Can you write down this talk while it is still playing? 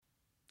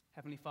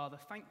Heavenly Father,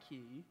 thank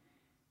you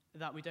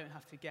that we don't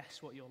have to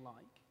guess what you're like.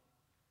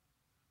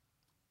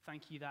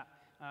 Thank you that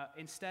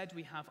instead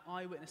we have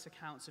eyewitness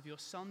accounts of your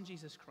Son,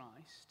 Jesus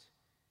Christ,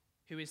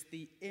 who is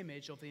the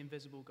image of the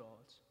invisible God.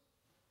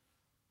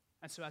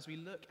 And so as we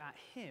look at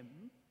him,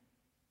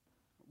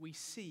 we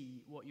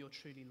see what you're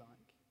truly like.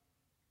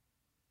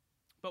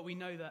 But we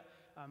know that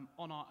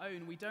on our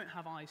own, we don't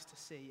have eyes to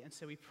see, and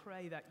so we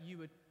pray that you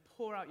would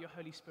pour out your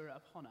Holy Spirit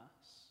upon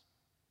us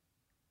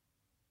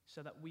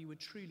so that we would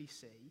truly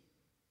see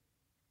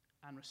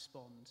and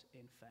respond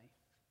in faith.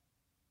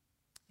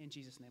 In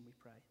Jesus' name we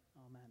pray.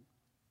 Amen.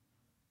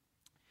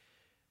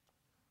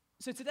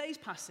 So today's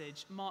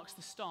passage marks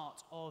the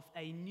start of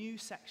a new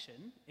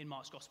section in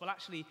Mark's Gospel,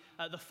 actually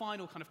the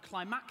final kind of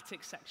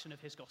climactic section of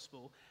his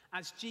Gospel,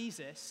 as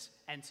Jesus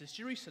enters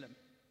Jerusalem.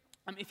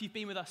 If you've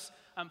been with us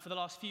for the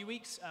last few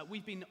weeks,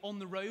 we've been on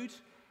the road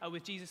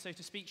with Jesus, so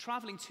to speak,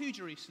 traveling to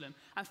Jerusalem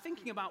and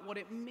thinking about what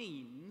it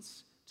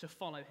means to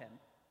follow him.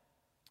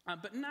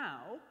 But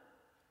now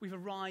we've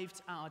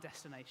arrived at our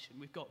destination.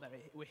 We've got there.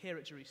 We're here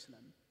at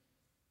Jerusalem.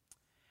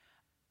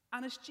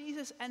 And as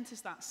Jesus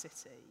enters that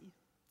city,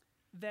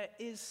 there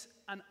is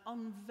an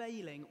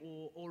unveiling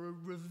or a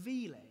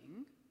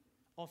revealing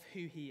of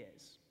who he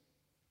is.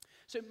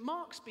 So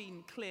Mark's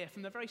been clear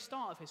from the very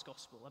start of his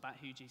gospel about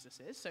who Jesus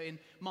is. So in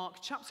Mark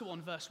chapter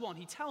 1, verse 1,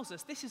 he tells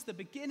us this is the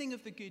beginning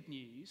of the good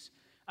news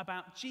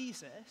about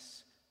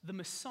Jesus, the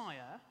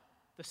Messiah,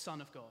 the Son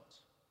of God.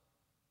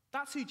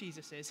 That's who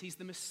Jesus is. He's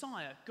the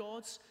Messiah,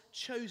 God's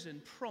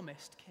chosen,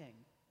 promised king.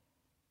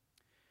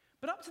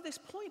 But up to this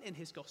point in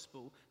his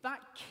gospel, that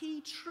key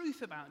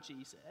truth about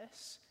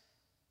Jesus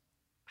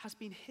has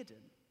been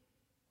hidden.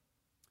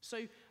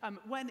 So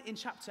when in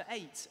chapter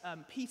 8,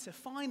 Peter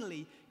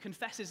finally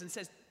confesses and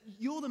says,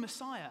 "You're the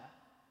Messiah,"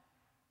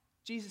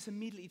 Jesus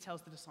immediately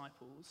tells the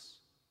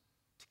disciples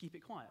to keep it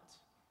quiet,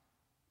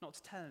 not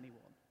to tell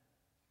anyone.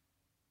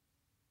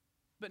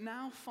 But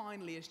now,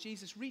 finally, as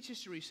Jesus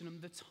reaches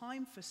Jerusalem, the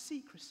time for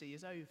secrecy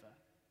is over.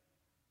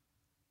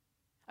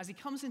 As he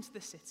comes into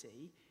the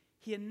city,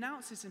 he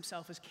announces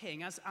himself as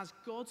king, as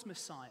God's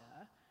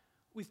Messiah,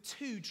 with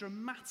two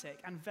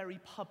dramatic and very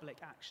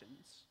public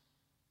actions.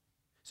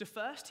 So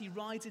first, he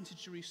rides into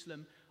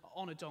Jerusalem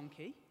on a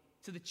donkey,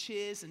 to the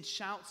cheers and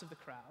shouts of the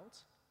crowd.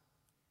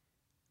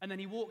 And then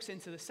he walks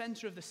into the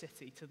center of the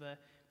city, to the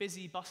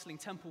busy, bustling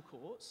temple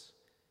courts,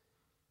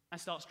 and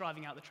starts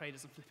driving out the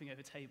traders and flipping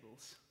over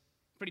tables.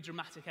 Pretty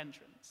dramatic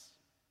entrance.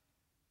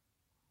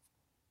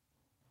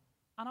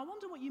 And I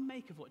wonder what you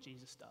make of what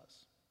Jesus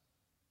does.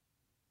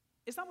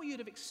 Is that what you'd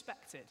have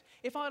expected?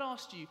 If I'd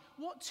asked you,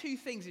 what two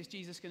things is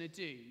Jesus going to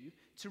do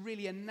to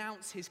really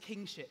announce his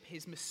kingship,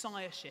 his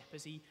messiahship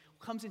as he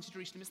comes into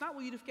Jerusalem, is that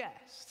what you'd have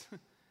guessed?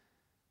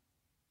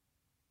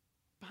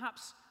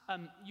 Perhaps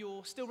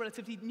you're still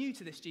relatively new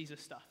to this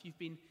Jesus stuff. You've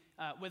been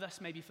with us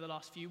maybe for the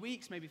last few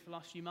weeks, maybe for the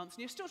last few months,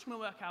 and you're still trying to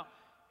work out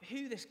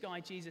who this guy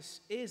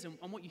Jesus is and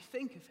what you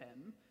think of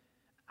him.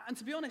 And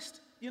to be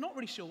honest, you're not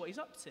really sure what he's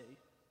up to.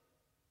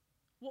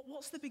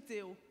 What's the big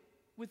deal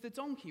with the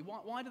donkey?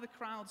 Why do the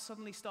crowds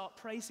suddenly start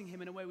praising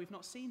him in a way we've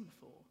not seen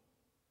before?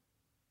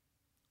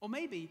 Or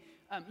maybe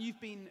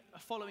you've been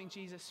following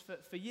Jesus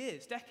for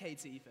years,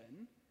 decades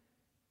even,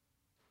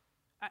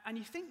 and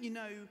you think you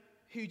know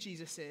who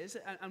Jesus is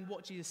and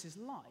what Jesus is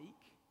like.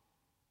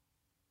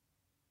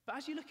 But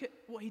as you look at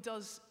what he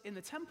does in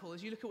the temple,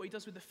 as you look at what he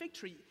does with the fig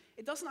tree,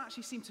 it doesn't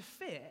actually seem to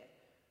fit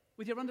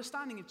with your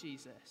understanding of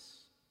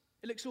Jesus.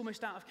 It looks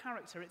almost out of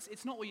character.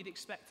 It's not what you'd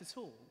expect at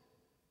all.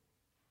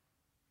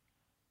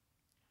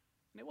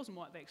 And it wasn't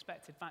what they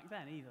expected back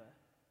then either.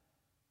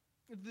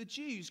 The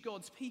Jews,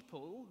 God's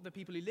people, the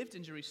people who lived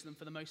in Jerusalem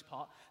for the most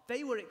part,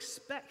 they were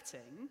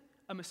expecting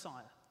a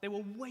Messiah. They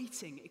were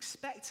waiting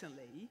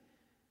expectantly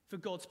for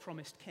God's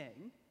promised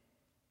king.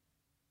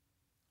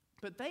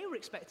 But they were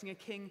expecting a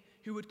king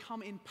who would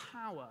come in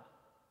power,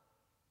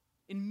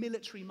 in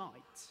military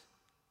might.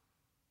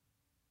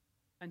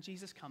 And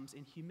Jesus comes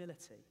in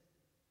humility.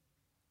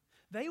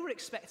 They were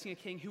expecting a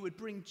king who would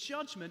bring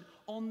judgment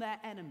on their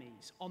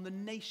enemies, on the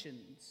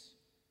nations.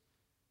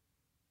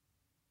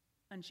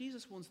 And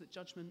Jesus warns that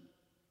judgment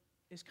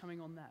is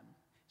coming on them.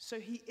 So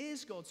he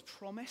is God's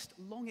promised,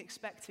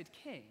 long-expected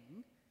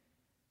king,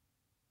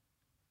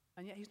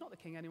 and yet he's not the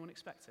king anyone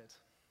expected.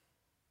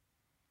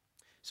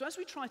 So as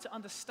we try to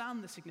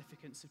understand the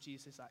significance of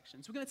Jesus'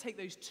 actions, we're going to take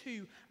those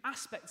two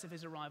aspects of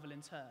his arrival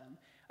in turn.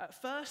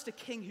 First, a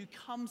king who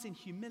comes in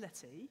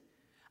humility,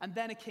 and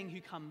then a king who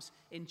comes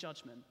in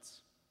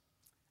judgment.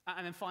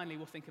 And then finally,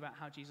 we'll think about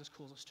how Jesus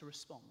calls us to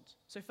respond.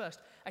 So first,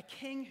 a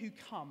king who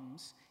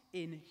comes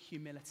in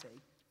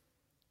humility.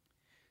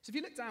 So if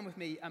you look down with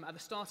me at the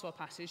start of our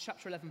passage,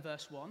 chapter 11,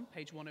 verse 1,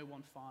 page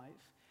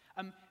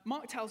 1015,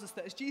 Mark tells us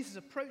that as Jesus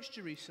approached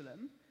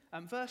Jerusalem,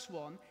 verse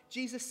 1,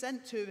 Jesus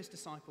sent two of his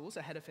disciples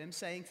ahead of him,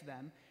 saying to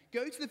them,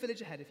 "Go to the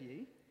village ahead of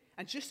you,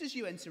 and just as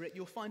you enter it,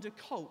 you'll find a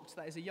colt,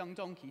 that is a young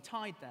donkey,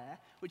 tied there,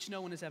 which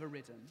no one has ever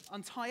ridden.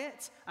 Untie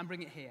it and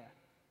bring it here.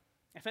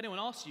 If anyone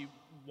asks you,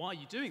 'Why are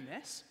you doing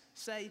this?'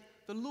 say,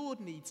 'The Lord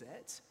needs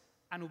it,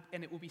 and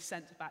it will be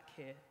sent back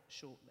here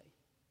shortly.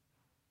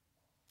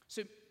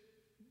 So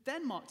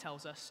then Mark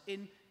tells us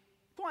in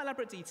quite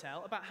elaborate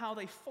detail about how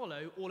they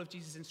follow all of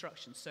Jesus'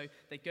 instructions. So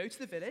they go to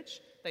the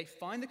village, they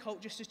find the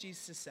colt just as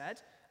Jesus has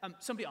said.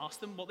 Somebody asks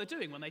them what they're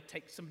doing when they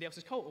take somebody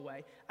else's colt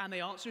away, and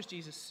they answer as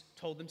Jesus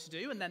told them to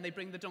do, and then they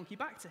bring the donkey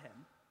back to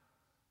him.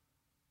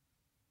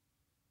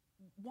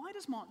 Why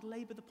does Mark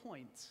labour the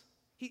point?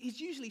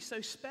 He's usually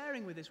so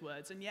sparing with his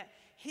words, and yet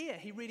here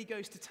he really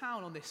goes to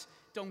town on this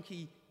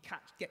donkey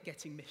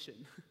getting mission.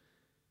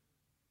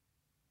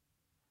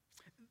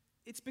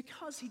 It's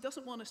because he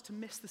doesn't want us to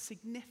miss the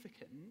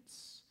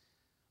significance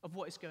of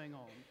what is going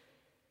on.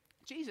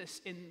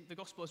 Jesus in the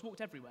gospel has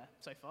walked everywhere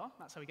so far.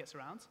 That's how he gets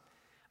around.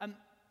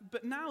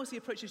 But now as he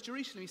approaches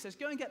Jerusalem, he says,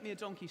 go and get me a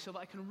donkey so that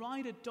I can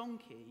ride a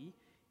donkey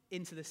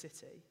into the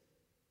city.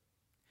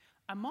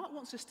 And Mark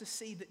wants us to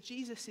see that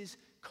Jesus is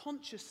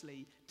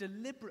consciously,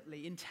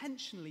 deliberately,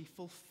 intentionally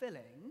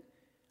fulfilling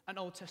an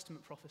Old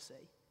Testament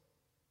prophecy.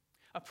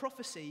 A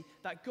prophecy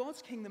that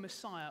God's king, the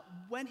Messiah,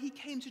 when he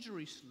came to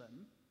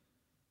Jerusalem,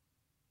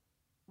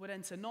 would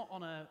enter not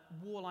on a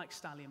warlike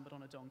stallion, but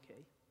on a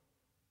donkey.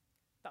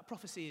 That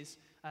prophecy is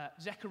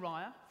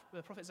Zechariah,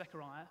 the prophet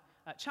Zechariah,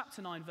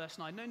 chapter 9, verse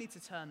 9. No need to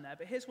turn there,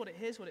 but here's what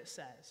it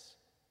says.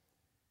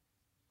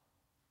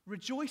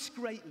 Rejoice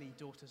greatly,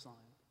 daughter Zion.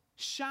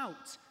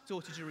 Shout,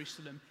 daughter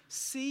Jerusalem.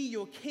 See,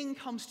 your king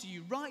comes to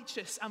you,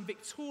 righteous and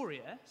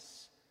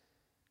victorious,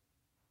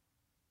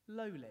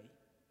 lowly,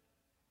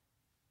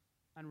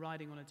 and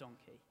riding on a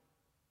donkey,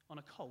 on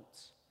a colt,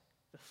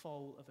 the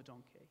foal of a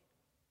donkey.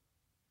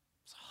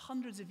 It's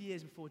hundreds of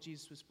years before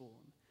Jesus was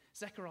born.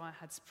 Zechariah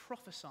had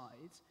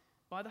prophesied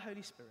by the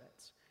Holy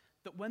Spirit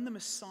that when the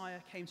Messiah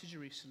came to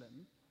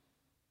Jerusalem,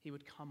 he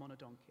would come on a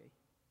donkey.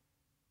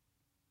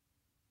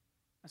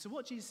 And so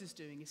what Jesus is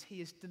doing is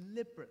he is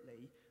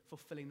deliberately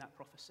fulfilling that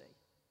prophecy.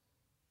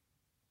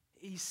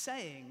 He's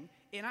saying,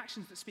 in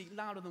actions that speak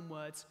louder than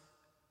words,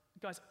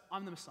 guys,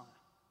 I'm the Messiah.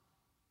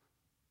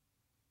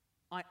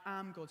 I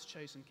am God's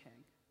chosen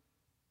king.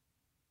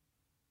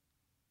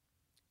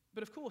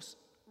 But of course,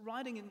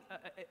 riding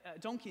a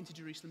donkey into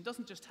Jerusalem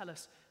doesn't just tell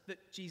us that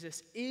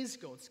Jesus is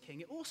God's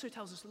king. It also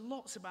tells us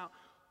lots about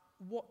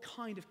what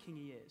kind of king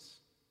he is.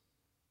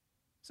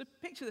 So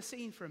picture the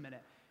scene for a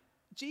minute.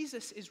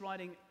 Jesus is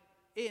riding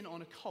in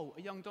on a colt,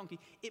 a young donkey.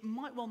 It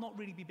might well not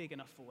really be big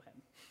enough for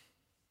him.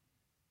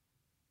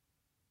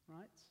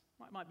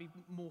 Right? Might be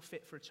more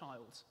fit for a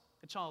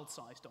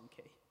child-sized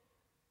donkey.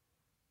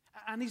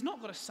 And he's not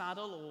got a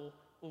saddle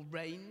or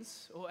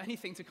reins or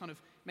anything to kind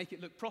of make it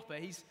look proper.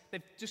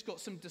 They've just got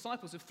some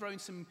disciples have thrown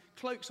some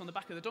cloaks on the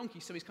back of the donkey,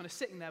 so he's kind of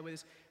sitting there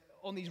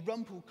on these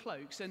rumpled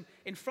cloaks, and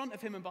in front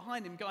of him and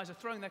behind him, guys are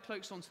throwing their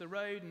cloaks onto the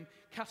road and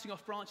cutting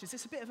off branches.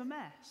 It's a bit of a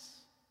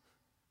mess.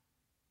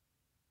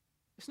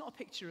 It's not a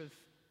picture of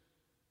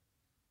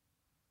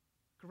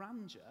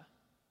grandeur,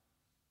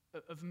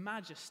 of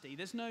majesty.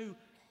 There's no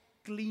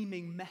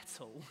gleaming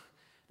metal.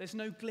 There's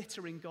no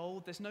glittering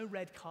gold. There's no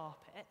red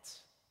carpet.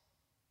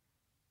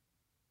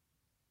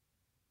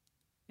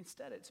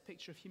 Instead, it's a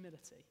picture of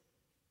humility,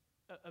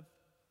 of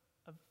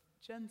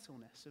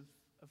gentleness,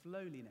 of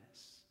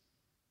lowliness.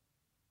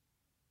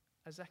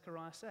 As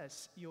Zechariah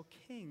says, your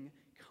king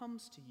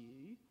comes to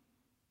you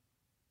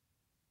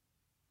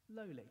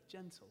lowly,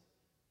 gentle,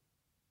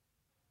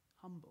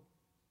 humble,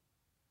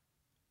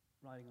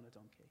 riding on a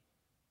donkey.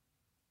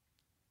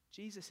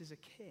 Jesus is a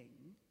king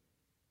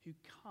who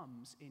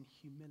comes in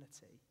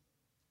humility.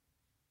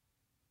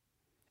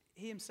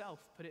 He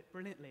himself put it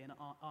brilliantly in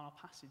our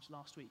passage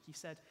last week. He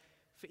said,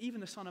 for even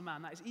the Son of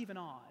Man, that is even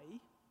I,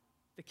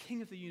 the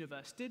King of the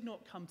universe, did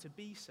not come to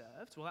be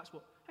served. Well,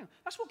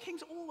 that's what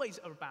kings always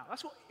are about.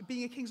 That's what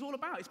being a king's all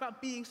about. It's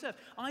about being served.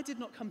 I did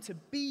not come to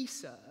be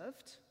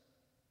served,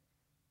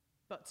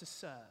 but to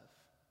serve.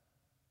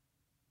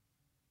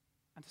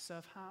 And to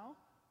serve how?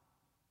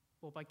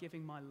 Well, by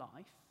giving my life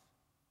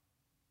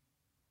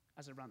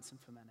as a ransom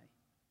for many.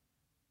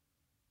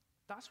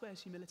 That's where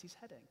his humility's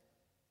heading.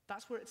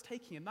 That's where it's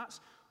taking him.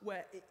 That's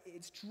where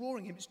it's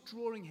drawing him. It's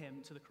drawing him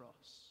to the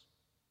cross.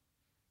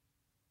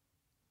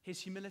 His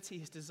humility,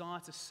 his desire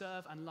to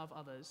serve and love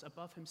others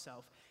above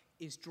himself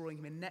is drawing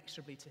him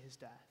inexorably to his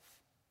death.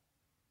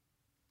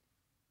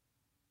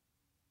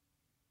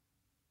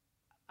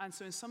 And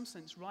so in some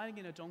sense, riding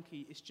in a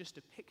donkey is just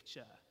a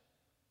picture.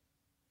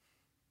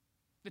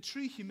 The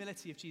true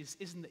humility of Jesus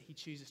isn't that he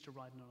chooses to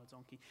ride on a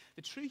donkey.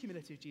 The true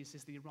humility of Jesus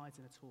is that he rides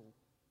in at all.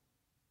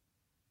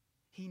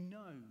 He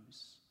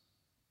knows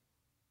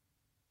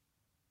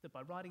that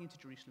by riding into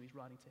Jerusalem, he's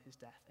riding to his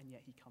death, and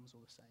yet he comes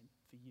all the same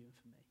for you and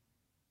for me.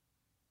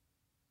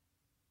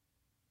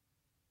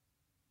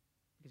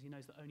 Because he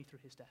knows that only through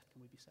his death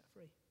can we be set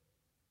free.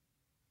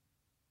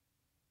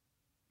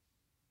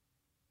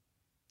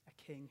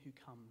 A king who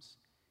comes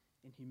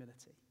in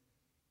humility.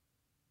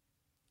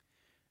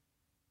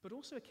 But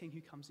also a king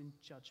who comes in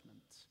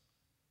judgment.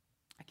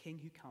 A king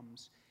who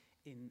comes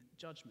in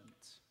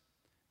judgment.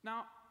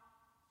 Now,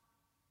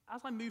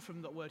 as I move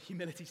from that word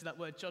humility to that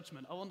word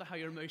judgment, I wonder how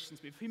your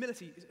emotions move.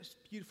 Humility is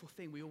a beautiful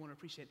thing we all want to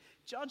appreciate.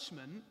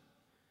 Judgment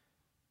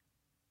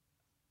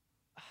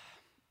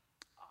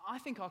I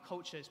think our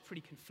culture is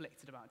pretty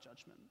conflicted about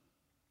judgment.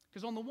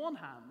 Because on the one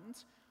hand,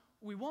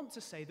 we want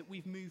to say that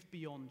we've moved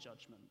beyond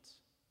judgment.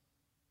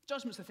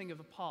 Judgment's a thing of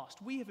the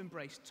past. We have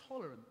embraced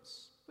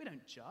tolerance. We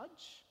don't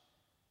judge.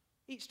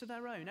 Each to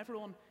their own.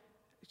 Everyone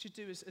should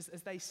do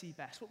as they see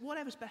best.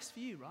 Whatever's best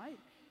for you, right?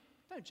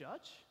 Don't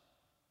judge.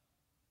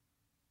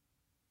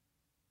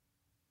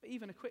 But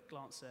even a quick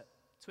glance at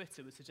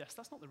Twitter would suggest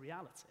that's not the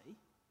reality.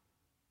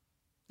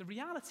 The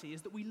reality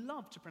is that we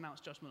love to pronounce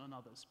judgment on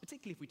others,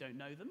 particularly if we don't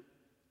know them,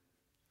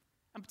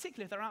 and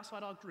particularly if they're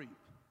outside our group.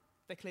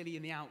 They're clearly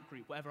in the out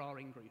group, whatever our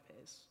in group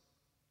is.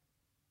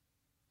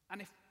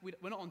 And if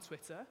we're not on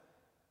Twitter,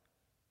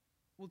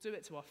 we'll do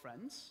it to our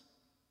friends.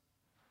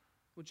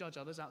 We'll judge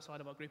others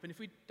outside of our group. And if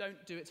we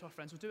don't do it to our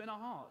friends, we'll do it in our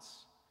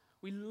hearts.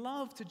 We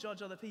love to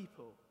judge other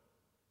people.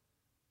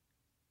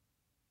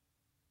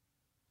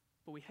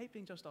 But we hate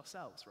being judged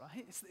ourselves,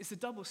 right? It's a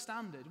double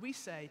standard. We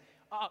say,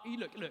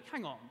 look,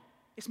 hang on.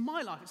 It's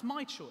my life, it's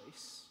my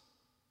choice.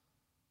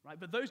 Right?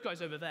 But those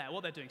guys over there,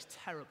 what they're doing is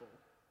terrible.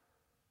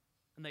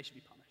 And they should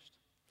be punished.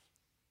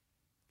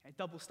 Okay,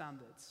 double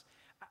standards.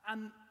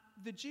 And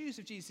the Jews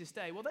of Jesus'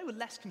 day, well, they were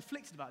less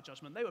conflicted about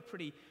judgment. They were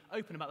pretty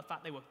open about the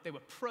fact they were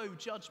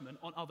pro-judgment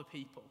on other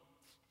people.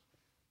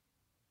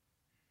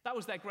 That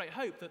was their great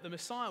hope, that the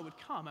Messiah would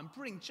come and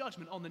bring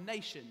judgment on the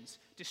nations,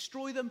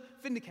 destroy them,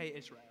 vindicate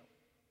Israel.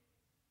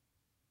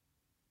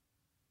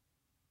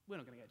 We're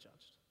not going to get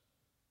judged.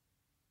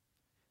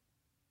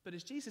 But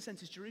as Jesus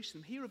enters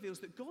Jerusalem, he reveals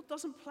that God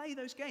doesn't play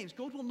those games.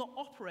 God will not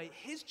operate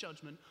his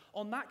judgment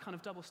on that kind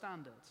of double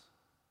standard.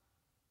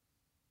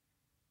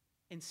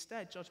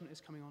 Instead, judgment is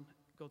coming on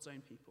God's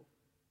own people.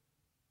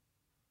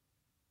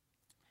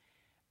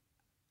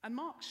 And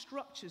Mark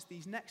structures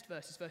these next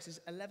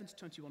verses 11 to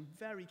 21,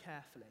 very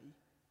carefully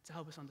to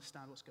help us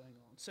understand what's going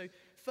on. So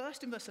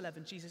first in verse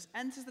 11, Jesus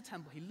enters the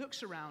temple, he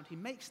looks around, he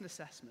makes an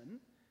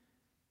assessment,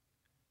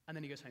 and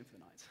then he goes home for the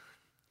night.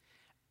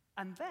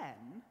 And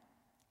then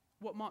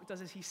what Mark does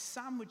is he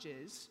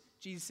sandwiches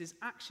Jesus'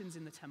 actions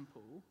in the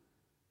temple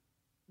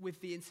with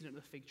the incident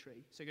of the fig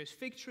tree. So it goes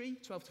fig tree,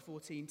 12 to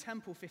 14,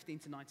 temple, 15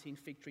 to 19,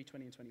 fig tree,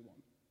 20 and 21.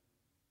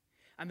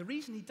 And the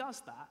reason he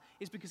does that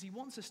is because he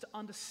wants us to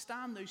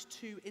understand those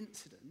two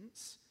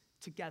incidents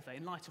together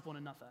in light of one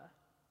another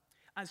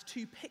as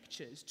two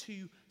pictures,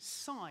 two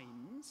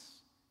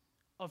signs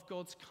of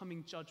God's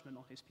coming judgment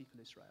on his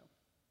people Israel.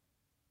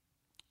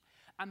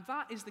 And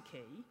that is the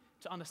key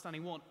to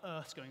understanding what on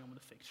earth's going on with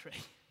the fig tree.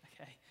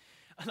 Okay.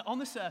 And on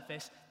the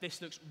surface,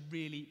 this looks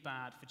really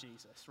bad for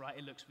Jesus, right?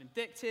 It looks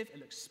vindictive, it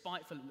looks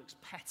spiteful, it looks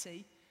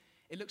petty.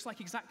 It looks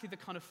like exactly the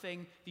kind of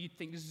thing that you'd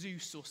think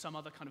Zeus or some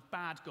other kind of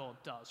bad god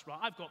does, right?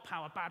 I've got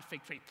power, bad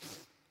fig tree,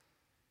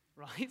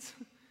 right?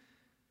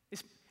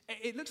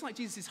 It looks like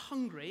Jesus is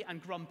hungry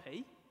and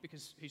grumpy,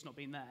 because who's not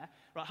been there,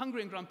 right?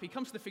 Hungry and grumpy,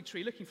 comes to the fig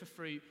tree looking for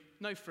fruit,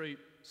 no fruit,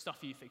 stuff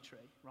you, fig tree,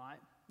 right?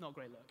 Not a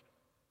great look.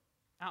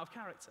 Out of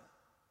character.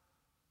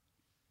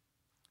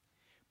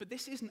 But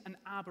this isn't an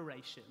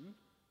aberration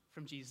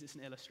from Jesus, it's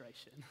an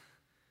illustration.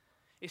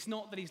 It's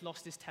not that he's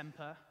lost his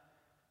temper.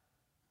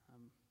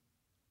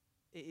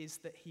 It is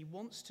that he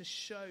wants to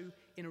show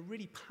in a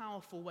really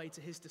powerful way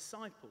to his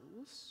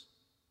disciples,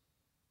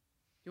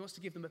 he wants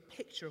to give them a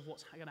picture of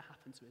what's going to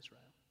happen to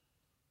Israel.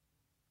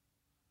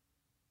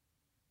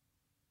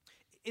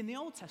 In the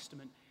Old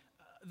Testament,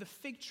 the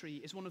fig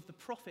tree is one of the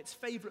prophet's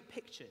favorite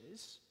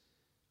pictures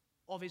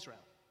of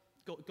Israel,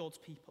 God's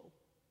people.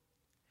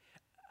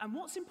 And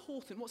what's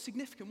important, what's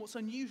significant, what's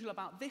unusual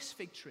about this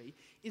fig tree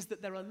is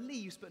that there are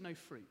leaves but no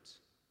fruit.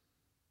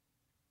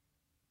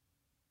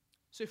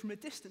 So from a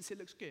distance, it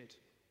looks good.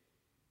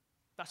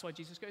 That's why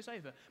Jesus goes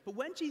over. But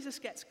when Jesus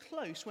gets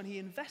close, when he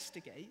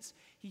investigates,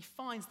 he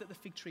finds that the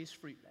fig tree is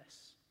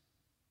fruitless.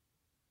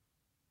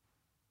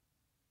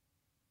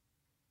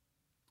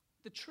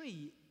 The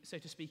tree, so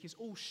to speak, is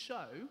all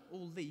show,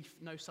 all leaf,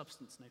 no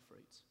substance, no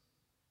fruit.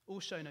 All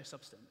show, no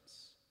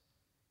substance.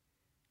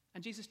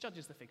 And Jesus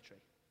judges the fig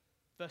tree.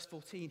 Verse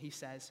 14, he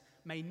says,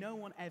 "May no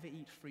one ever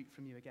eat fruit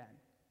from you again."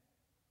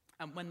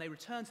 And when they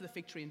return to the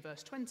fig tree in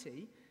verse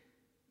 20,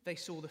 they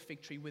saw the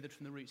fig tree withered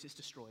from the roots. It's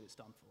destroyed, it's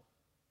done for.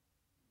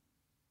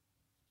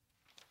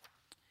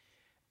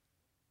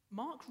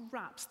 Mark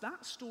wraps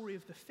that story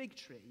of the fig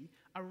tree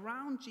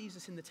around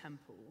Jesus in the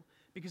temple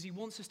because he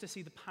wants us to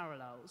see the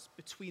parallels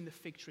between the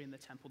fig tree and the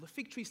temple. The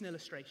fig tree is an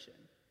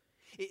illustration.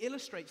 It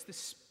illustrates the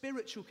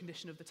spiritual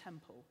condition of the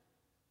temple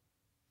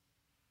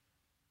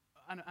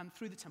and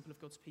through the temple of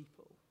God's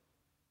people.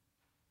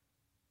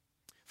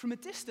 From a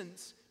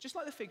distance, just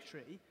like the fig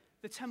tree,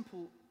 the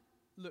temple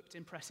looked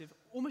impressive,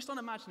 almost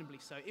unimaginably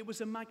so. It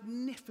was a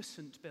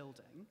magnificent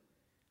building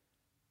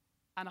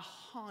and a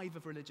hive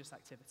of religious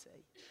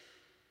activity.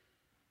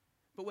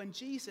 But when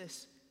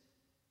Jesus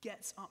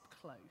gets up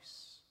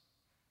close,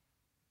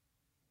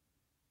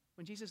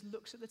 when Jesus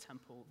looks at the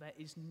temple, there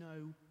is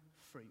no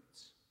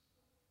fruit.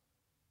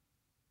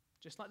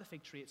 Just like the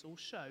fig tree, it's all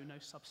show, no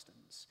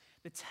substance.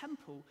 The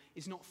temple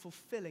is not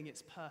fulfilling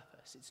its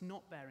purpose. It's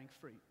not bearing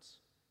fruit.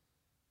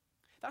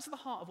 That's at the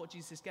heart of what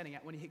Jesus is getting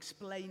at when he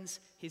explains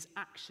his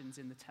actions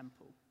in the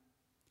temple.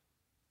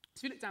 So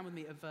if you look down with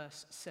me at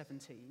verse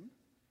 17,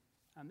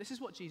 this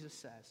is what Jesus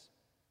says.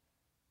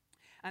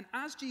 And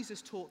as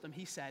Jesus taught them,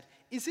 he said,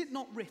 "Is it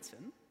not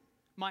written,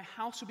 'My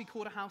house will be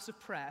called a house of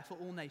prayer for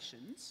all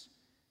nations'?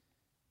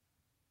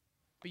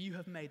 But you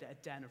have made it a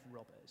den of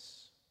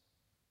robbers."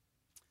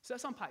 So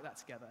let's unpack that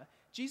together.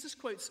 Jesus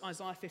quotes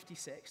Isaiah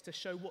 56 to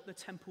show what the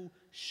temple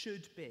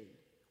should be,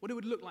 what it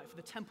would look like for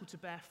the temple to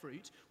bear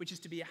fruit, which is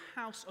to be a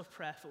house of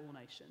prayer for all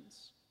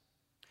nations.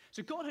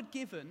 So God had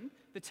given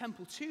the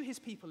temple to his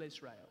people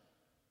Israel,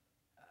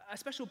 a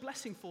special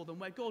blessing for them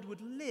where God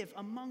would live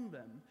among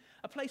them,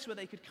 a place where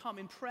they could come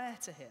in prayer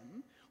to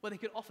him, where they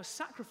could offer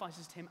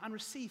sacrifices to him and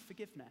receive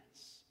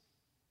forgiveness.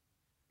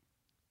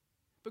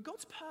 But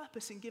God's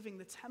purpose in giving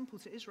the temple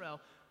to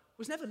Israel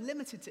was never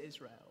limited to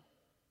Israel.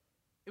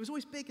 It was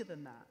always bigger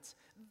than that.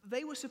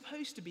 They were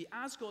supposed to be,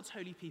 as God's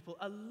holy people,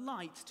 a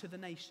light to the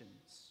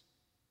nations,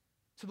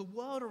 to the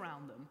world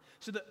around them,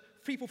 so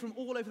that people from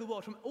all over the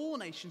world, from all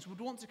nations,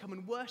 would want to come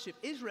and worship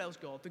Israel's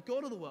God, the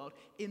God of the world,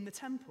 in the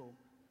temple,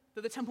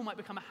 that the temple might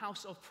become a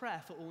house of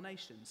prayer for all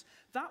nations.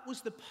 That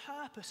was the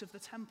purpose of the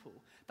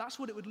temple. That's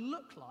what it would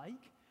look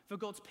like for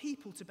God's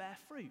people to bear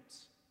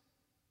fruit.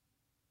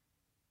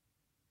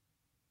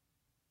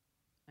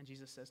 And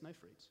Jesus says, no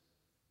fruit.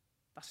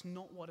 That's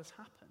not what has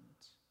happened.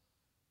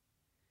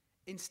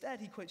 Instead,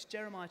 he quotes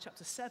Jeremiah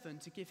chapter 7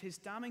 to give his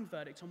damning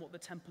verdict on what the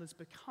temple has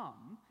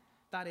become,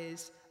 that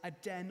is, a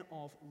den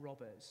of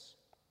robbers.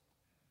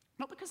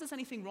 Not because there's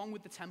anything wrong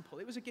with the temple,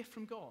 it was a gift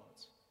from God,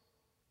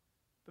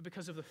 but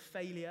because of the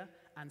failure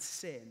and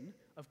sin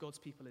of God's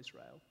people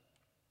Israel.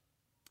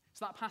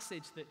 So that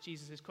passage that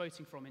Jesus is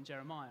quoting from in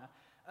Jeremiah,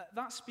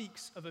 that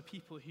speaks of a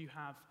people who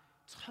have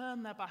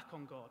turned their back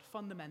on God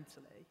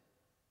fundamentally,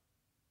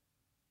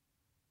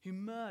 who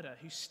murder,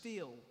 who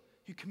steal,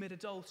 who commit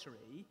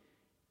adultery,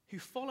 who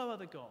follow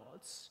other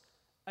gods,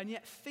 and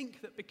yet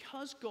think that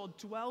because God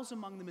dwells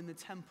among them in the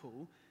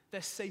temple,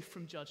 they're safe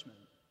from judgment.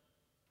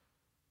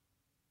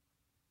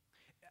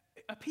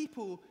 A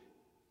people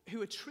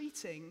who are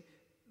treating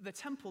the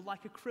temple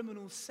like a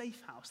criminal's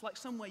safe house, like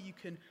somewhere you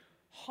can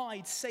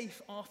hide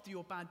safe after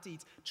your bad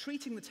deeds,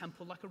 treating the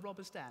temple like a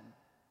robber's den.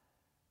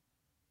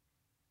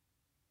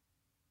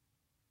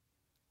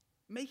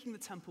 Making the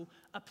temple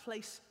a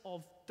place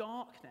of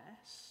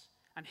darkness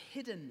and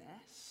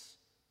hiddenness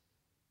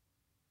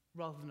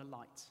rather than a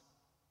light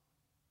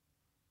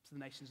to the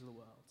nations of the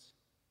world.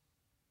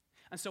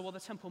 And so while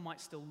the temple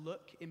might still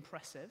look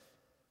impressive,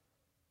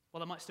 while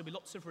there might still be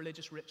lots of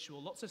religious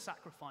ritual, lots of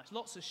sacrifice,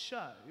 lots of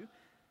show,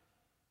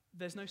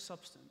 there's no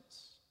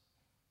substance.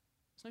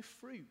 There's no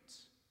fruit.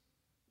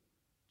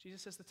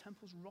 Jesus says the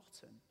temple's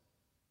rotten.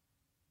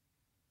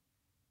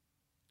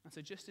 And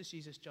so just as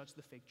Jesus judged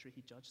the fig tree,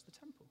 he judged the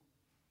temple.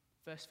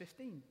 Verse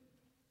 15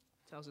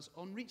 tells us,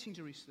 on reaching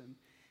Jerusalem,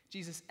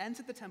 Jesus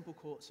entered the temple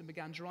courts and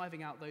began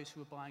driving out those who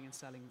were buying and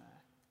selling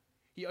there.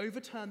 He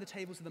overturned the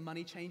tables of the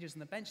money changers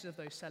and the benches of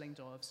those selling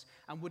doves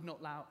and would not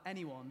allow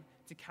anyone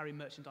to carry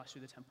merchandise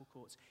through the temple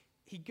courts.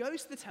 He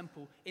goes to the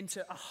temple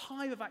into a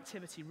hive of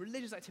activity,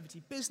 religious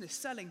activity, business,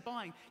 selling,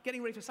 buying,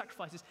 getting ready for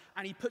sacrifices,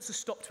 and he puts a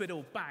stop to it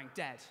all. Bang,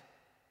 dead,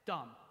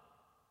 done.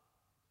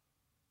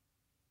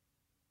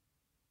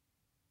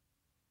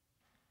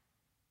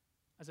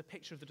 As a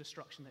picture of the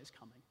destruction that is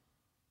coming.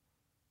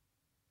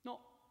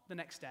 Not the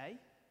next day,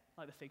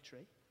 like the fig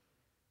tree,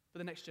 but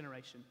the next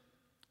generation.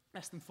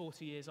 Less than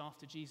 40 years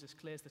after Jesus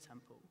clears the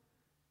temple,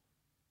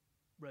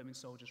 Roman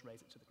soldiers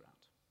raze it to the ground.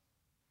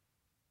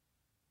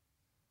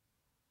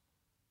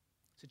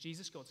 So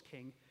Jesus, God's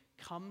King,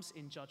 comes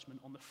in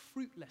judgment on the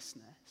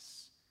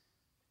fruitlessness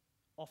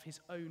of his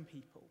own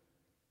people.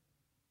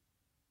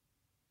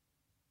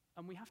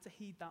 And we have to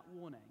heed that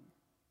warning.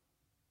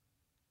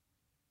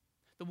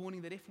 The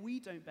warning that if we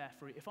don't bear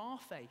fruit, if our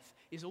faith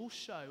is all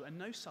show and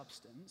no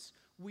substance,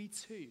 we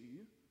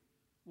too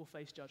will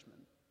face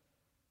judgment.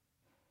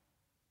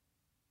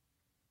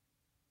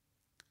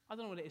 I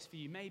don't know what it is for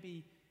you.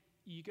 Maybe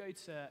you go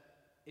to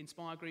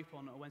Inspire group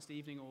on a Wednesday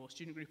evening or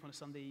student group on a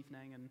Sunday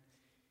evening and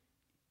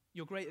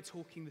you're great at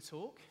talking the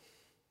talk.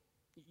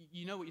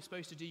 You know what you're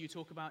supposed to do. You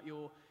talk about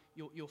your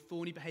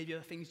thorny behavior,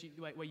 the things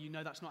where you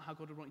know that's not how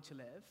God would want you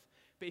to live.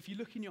 But if you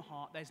look in your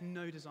heart, there's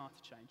no desire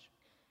to change.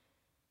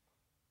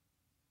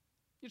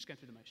 You're just going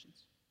through the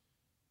motions.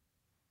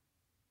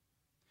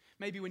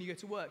 Maybe when you go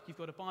to work, you've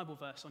got a Bible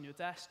verse on your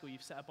desk or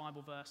you've set a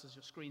Bible verse as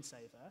your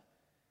screensaver.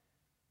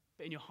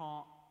 But in your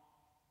heart,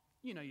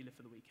 you know you live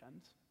for the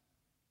weekend.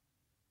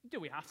 You do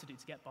what you have to do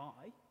to get by.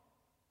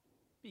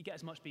 But you get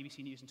as much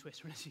BBC News and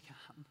Twitter as you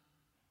can.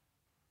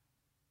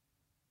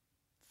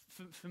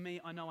 For me,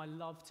 I know I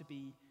love to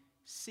be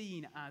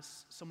seen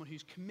as someone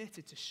who's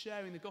committed to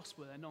sharing the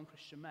gospel with their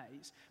non-Christian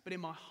mates. But in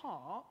my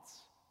heart,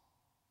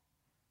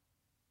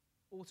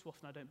 all too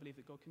often I don't believe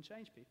that God can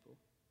change people.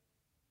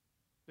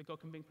 That God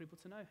can bring people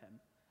to know him.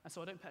 And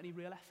so I don't put any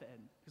real effort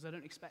in because I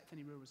don't expect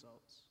any real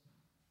results.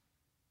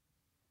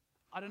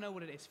 I don't know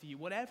what it is for you.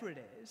 Whatever it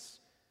is,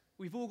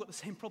 we've all got the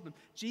same problem.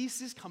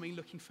 Jesus is coming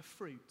looking for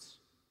fruit.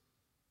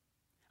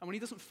 And when he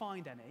doesn't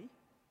find any,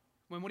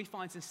 When what he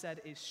finds instead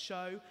is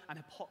show and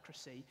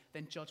hypocrisy,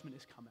 then judgment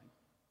is coming.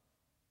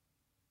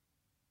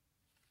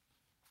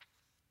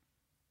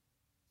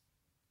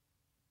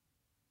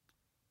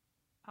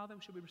 How then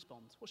should we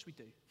respond? What should we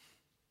do?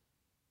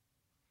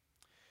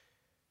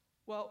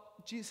 Well,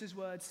 Jesus'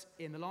 words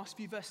in the last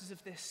few verses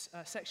of this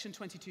section,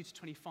 22 to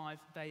 25,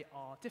 they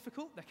are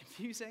difficult, they're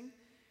confusing,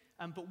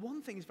 but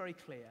one thing is very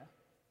clear.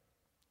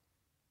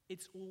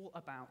 It's all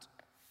about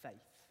faith.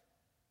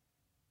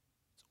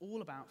 It's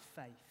all about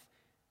faith.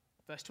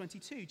 Verse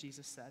 22,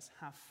 Jesus says,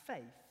 have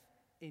faith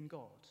in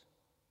God.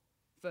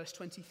 Verse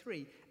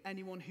 23,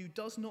 anyone who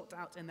does not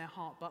doubt in their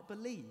heart but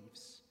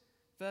believes.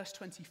 Verse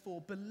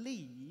 24,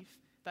 believe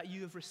that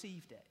you have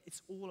received it.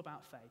 It's all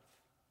about faith.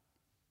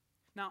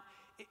 Now,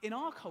 in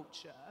our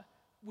culture,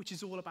 which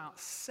is all about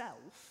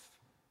self,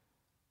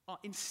 our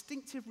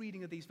instinctive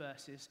reading of these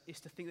verses is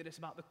to think that it's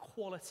about the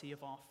quality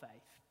of our faith,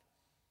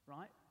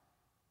 right?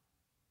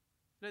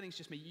 I don't think it's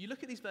just me. You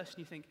look at these verses and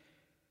you think,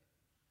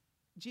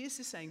 Jesus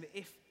is saying that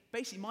if,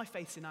 basically, my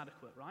faith's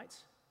inadequate, right?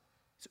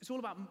 So it's all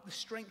about the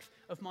strength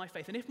of my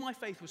faith. And if my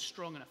faith was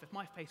strong enough, if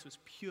my faith was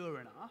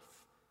pure enough,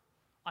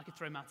 I could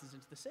throw mountains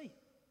into the sea.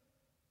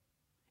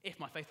 If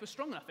my faith was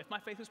strong enough, if my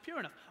faith was pure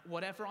enough,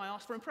 whatever I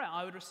asked for in prayer,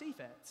 I would receive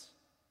it.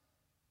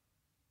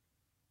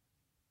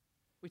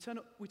 We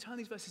turn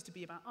these verses to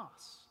be about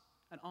us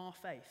and our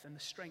faith and the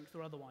strength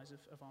or otherwise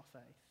of our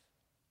faith.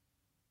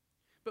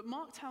 But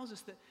Mark tells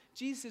us that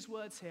Jesus'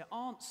 words here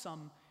aren't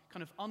some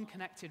kind of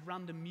unconnected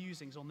random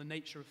musings on the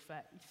nature of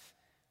faith.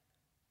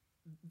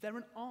 They're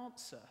an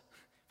answer.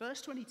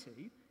 Verse 22,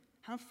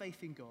 have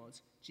faith in God,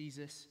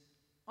 Jesus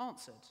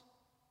answered.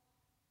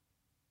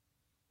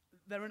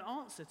 They're an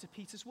answer to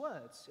Peter's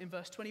words. In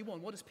verse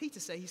 21, what does Peter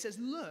say? He says,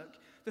 look,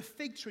 the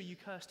fig tree you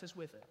cursed has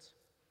withered.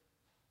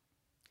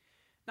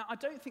 Now, I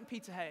don't think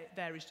Peter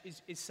there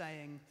is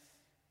saying,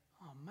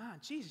 oh man,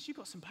 Jesus, you've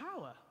got some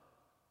power.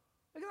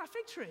 Look at that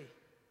fig tree.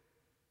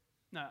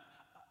 No,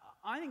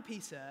 I think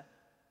Peter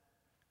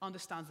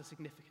understands the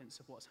significance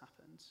of what's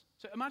happened.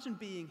 So imagine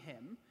being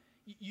him.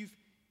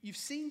 You've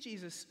seen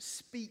Jesus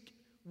speak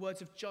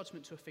words of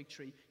judgment to a fig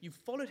tree. You've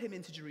followed him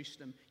into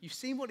Jerusalem. You've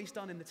seen what he's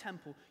done in the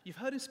temple. You've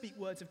heard him speak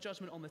words of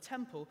judgment on the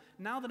temple.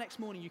 Now the next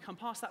morning you come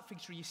past that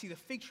fig tree, you see the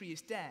fig tree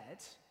is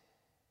dead.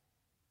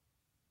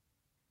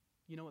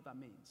 You know what that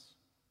means?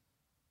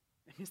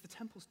 It means the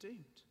temple's doomed.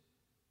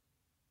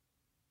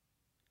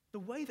 The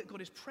way that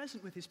God is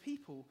present with his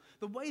people,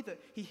 the way that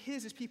he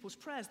hears his people's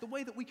prayers, the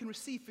way that we can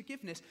receive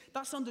forgiveness,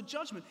 that's under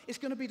judgment. It's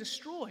going to be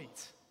destroyed.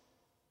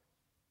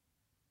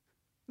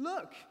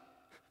 Look,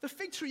 the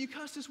fig tree you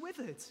cursed has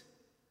withered.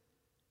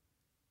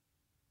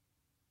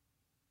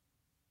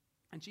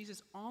 And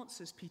Jesus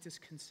answers Peter's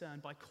concern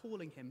by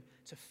calling him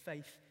to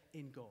faith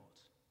in God.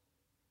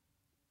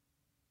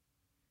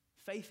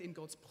 Faith in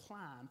God's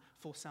plan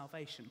for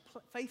salvation.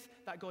 Faith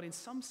that God, in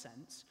some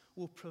sense,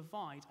 will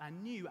provide a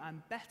new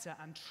and better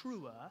and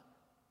truer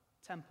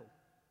temple.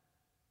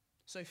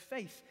 So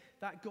faith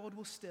that God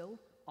will still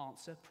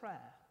answer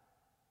prayer.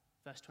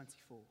 Verse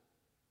 24.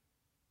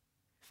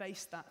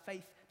 Faith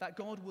that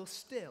God will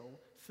still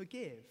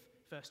forgive.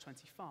 Verse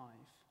 25.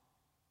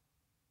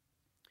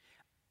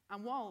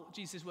 And while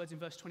Jesus' words in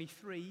verse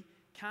 23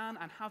 can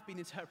and have been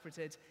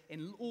interpreted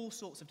in all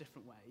sorts of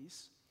different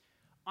ways,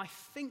 I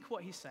think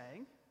what he's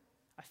saying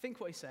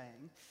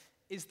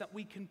is that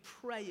we can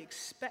pray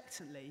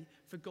expectantly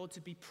for God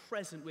to be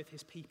present with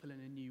his people in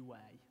a new way.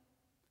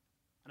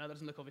 I know that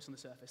doesn't look obvious on the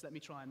surface. Let me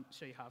try and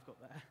show you how I've got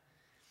there.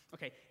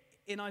 Okay,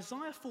 in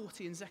Isaiah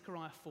 40 and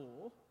Zechariah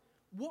 4,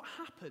 what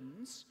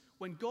happens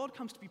when God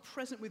comes to be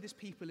present with his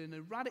people in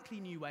a radically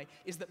new way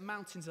is that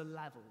mountains are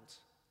leveled.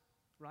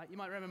 Right? You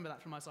might remember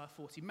that from Isaiah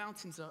 40.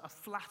 Mountains are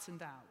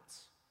flattened out.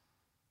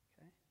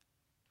 Okay?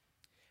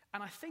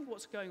 And I think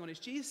what's going on is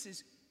Jesus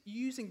is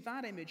using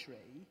that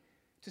imagery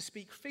to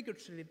speak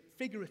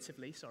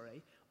figuratively,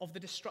 of the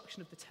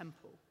destruction of the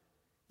temple.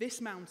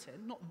 This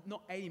mountain,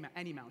 not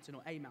any mountain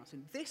or a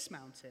mountain, this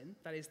mountain,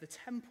 that is the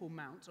Temple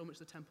Mount on which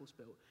the temple's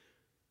built,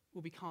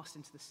 will be cast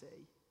into the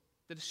sea.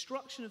 The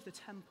destruction of the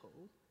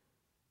temple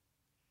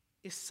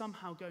is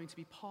somehow going to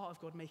be part of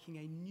God making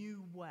a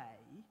new way,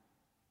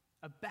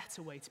 a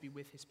better way to be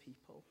with his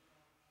people.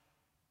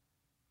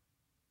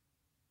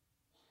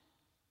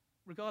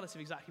 Regardless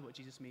of exactly what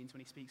Jesus means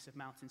when he speaks of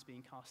mountains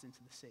being cast into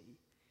the sea,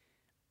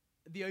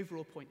 the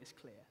overall point is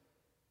clear.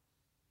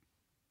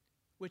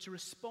 We're to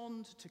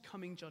respond to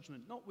coming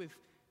judgment, not with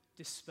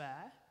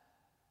despair,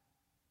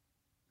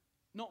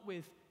 not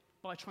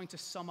by trying to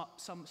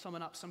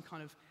summon up some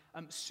kind of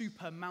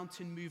super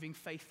mountain-moving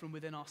faith from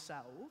within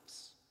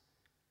ourselves,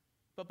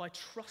 but by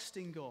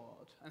trusting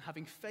God and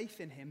having faith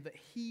in him that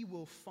he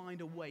will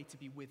find a way to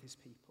be with his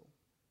people,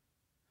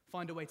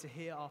 find a way to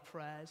hear our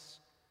prayers,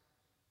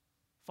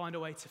 find a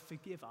way to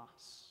forgive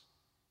us,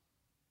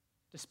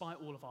 despite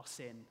all of our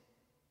sin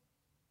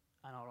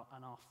and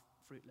our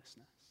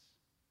fruitlessness.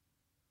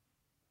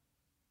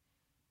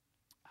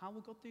 How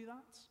will God do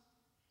that?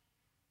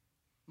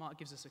 Mark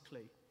gives us a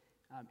clue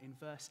in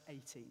verse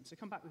 18. So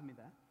come back with me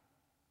there.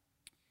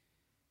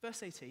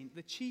 Verse 18,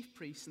 the chief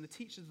priests and the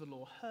teachers of the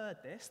law heard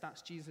this,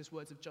 that's Jesus'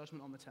 words of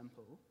judgment on the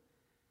temple,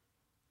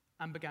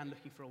 and began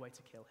looking for a way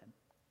to kill him.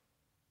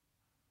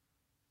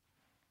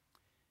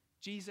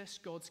 Jesus,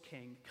 God's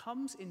king,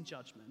 comes in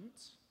judgment,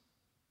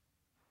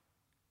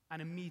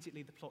 and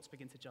immediately the plots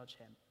begin to judge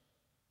him.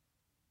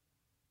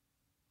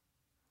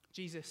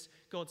 Jesus,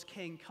 God's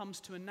king, comes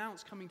to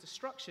announce coming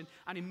destruction,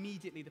 and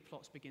immediately the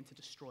plots begin to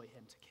destroy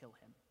him, to kill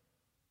him.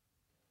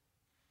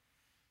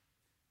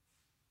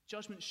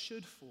 Judgment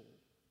should fall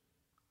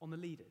on the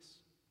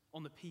leaders,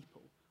 on the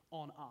people,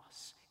 on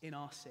us, in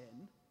our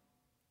sin.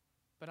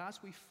 But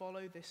as we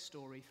follow this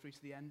story through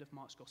to the end of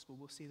Mark's gospel,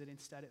 we'll see that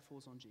instead it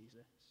falls on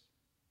Jesus.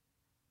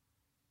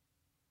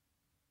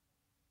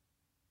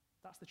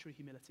 That's the true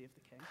humility of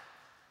the king.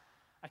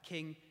 A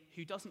king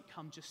who doesn't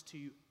come just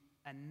to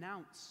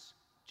announce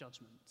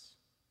judgment,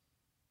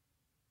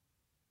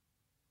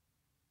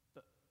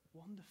 but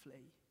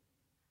wonderfully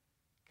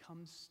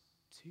comes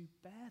to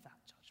bear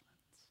that judgment.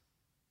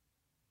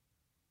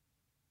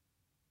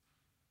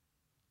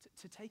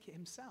 To take it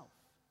himself.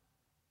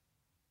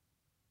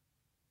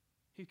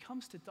 Who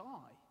comes to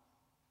die,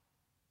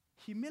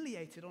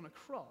 humiliated on a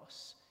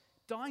cross,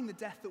 dying the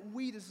death that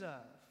we deserve.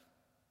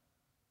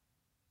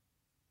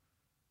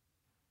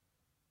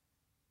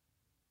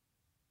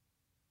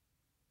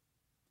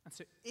 And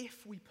so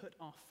if we put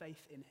our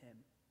faith in him,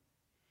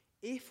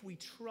 if we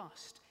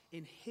trust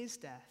in his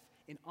death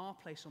in our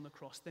place on the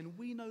cross, then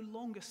we no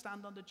longer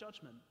stand under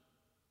judgment.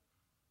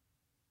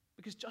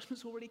 Because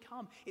judgment's already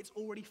come, it's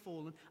already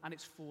fallen, and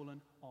it's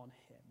fallen on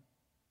him.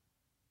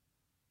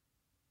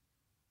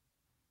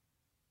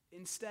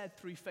 Instead,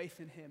 through faith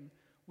in him,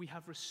 we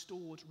have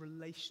restored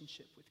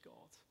relationship with God.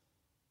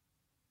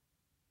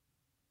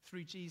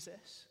 Through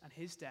Jesus and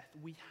his death,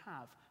 we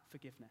have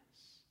forgiveness.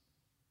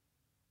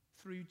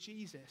 Through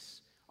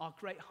Jesus, our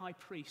great high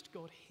priest,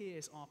 God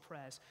hears our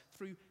prayers.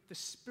 Through the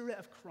Spirit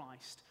of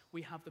Christ,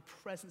 we have the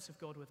presence of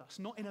God with us,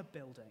 not in a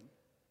building,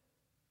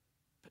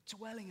 but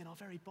dwelling in our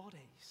very bodies.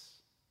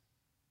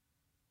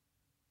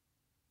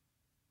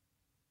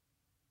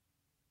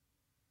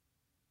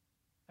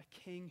 A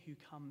king who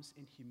comes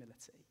in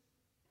humility.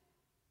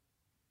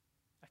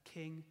 A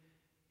king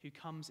who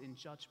comes in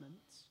judgment.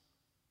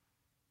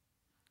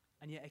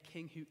 And yet a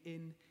king who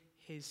in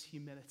his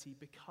humility,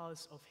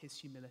 because of his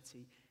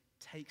humility,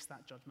 takes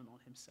that judgment on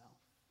himself.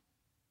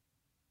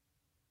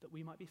 That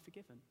we might be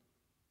forgiven.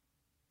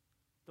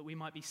 That we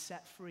might be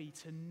set free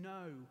to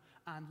know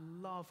and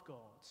love God,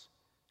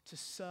 to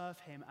serve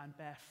him and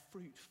bear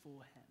fruit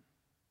for him.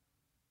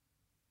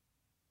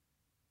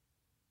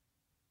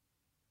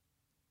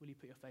 Will you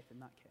put your faith in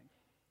that king?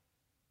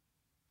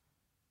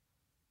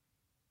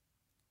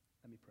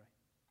 Let me pray.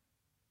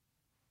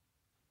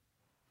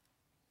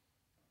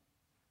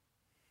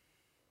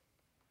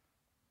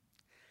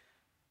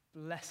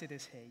 Blessed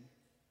is he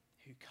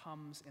who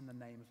comes in the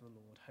name of the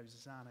Lord.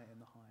 Hosanna in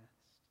the highest.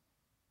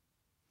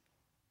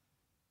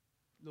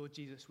 Lord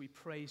Jesus, we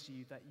praise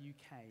you that you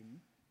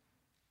came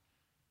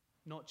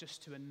not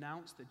just to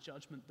announce the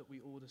judgment that we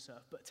all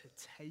deserve, but to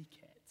take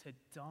it, to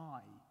die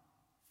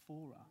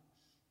for us.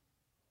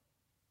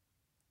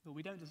 Lord,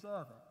 we don't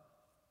deserve it.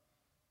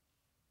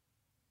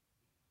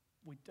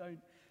 We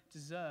don't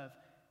deserve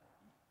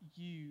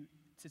you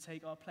to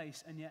take our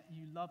place, and yet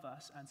you love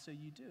us, and so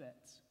you do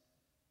it.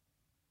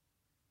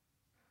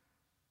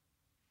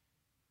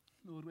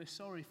 Lord, we're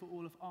sorry for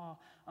all of our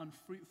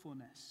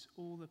unfruitfulness,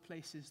 all the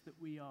places that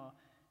we are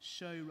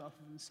show rather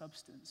than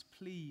substance.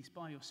 Please,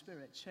 by your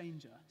Spirit,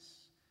 change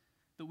us,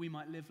 that we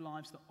might live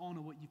lives that honor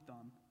what you've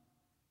done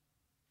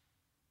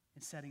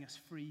in setting us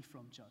free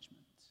from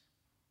judgment,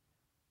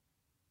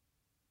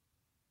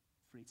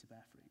 free to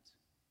bear fruit.